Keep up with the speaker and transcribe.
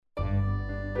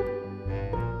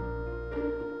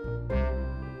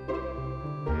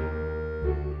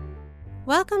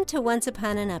Welcome to Once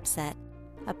Upon an Upset,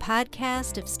 a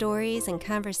podcast of stories and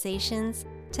conversations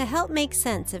to help make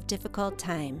sense of difficult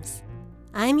times.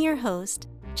 I'm your host,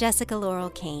 Jessica Laurel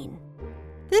Kane.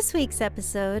 This week's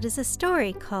episode is a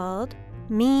story called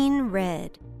Mean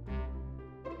Red.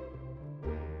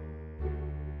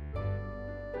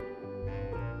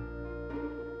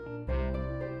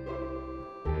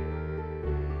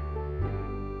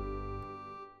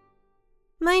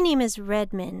 My name is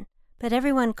Redman, but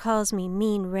everyone calls me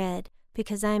Mean Red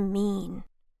because I'm mean.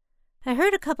 I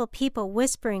heard a couple people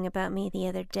whispering about me the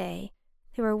other day.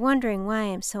 They were wondering why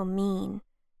I'm so mean,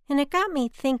 and it got me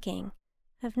thinking.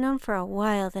 I've known for a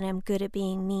while that I'm good at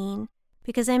being mean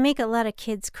because I make a lot of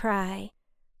kids cry,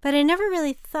 but I never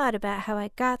really thought about how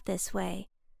I got this way.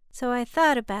 So I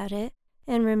thought about it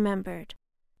and remembered.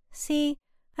 See,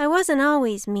 I wasn't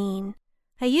always mean.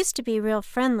 I used to be real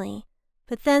friendly.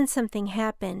 But then something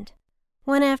happened.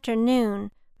 One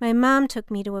afternoon, my mom took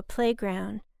me to a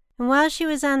playground, and while she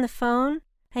was on the phone,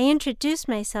 I introduced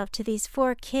myself to these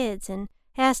 4 kids and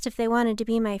asked if they wanted to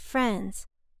be my friends,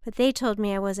 but they told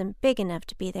me I wasn't big enough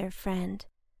to be their friend.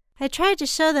 I tried to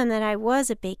show them that I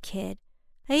was a big kid.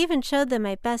 I even showed them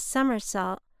my best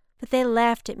somersault, but they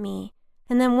laughed at me,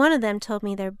 and then one of them told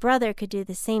me their brother could do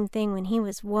the same thing when he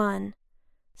was 1.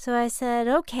 So I said,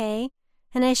 okay,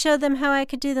 and I showed them how I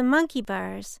could do the monkey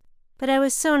bars. But I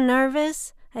was so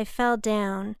nervous, I fell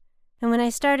down, and when I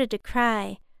started to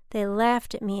cry, they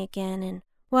laughed at me again and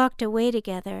walked away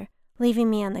together, leaving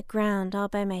me on the ground all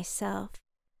by myself.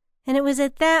 And it was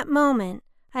at that moment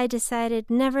I decided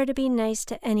never to be nice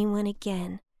to anyone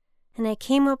again, and I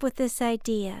came up with this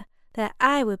idea that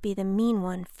I would be the mean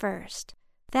one first.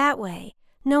 That way,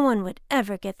 no one would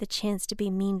ever get the chance to be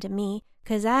mean to me,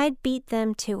 'cause I'd beat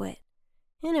them to it.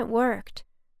 And it worked.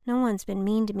 No one's been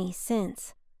mean to me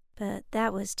since, but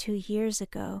that was 2 years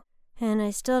ago, and I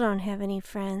still don't have any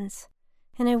friends.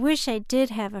 And I wish I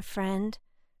did have a friend,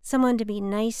 someone to be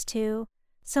nice to,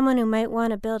 someone who might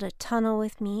want to build a tunnel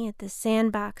with me at the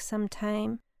sandbox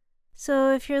sometime.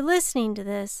 So if you're listening to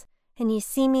this and you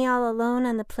see me all alone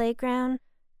on the playground,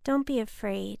 don't be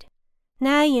afraid.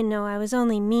 Now you know I was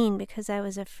only mean because I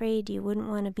was afraid you wouldn't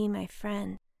want to be my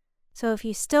friend. So if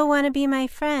you still want to be my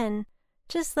friend,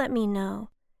 just let me know,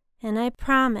 and I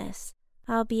promise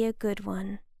I'll be a good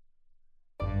one.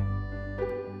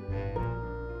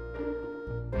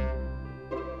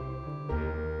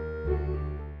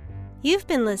 You've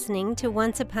been listening to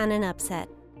Once Upon an Upset.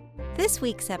 This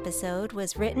week's episode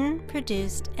was written,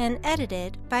 produced, and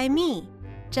edited by me,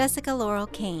 Jessica Laurel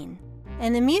Kane,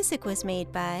 and the music was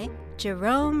made by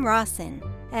Jerome Rawson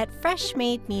at Fresh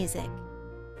Made Music.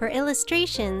 For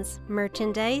illustrations,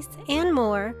 merchandise, and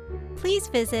more, please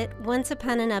visit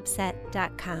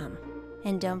onceuponanupset.com.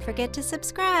 And don't forget to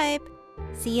subscribe.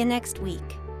 See you next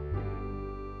week.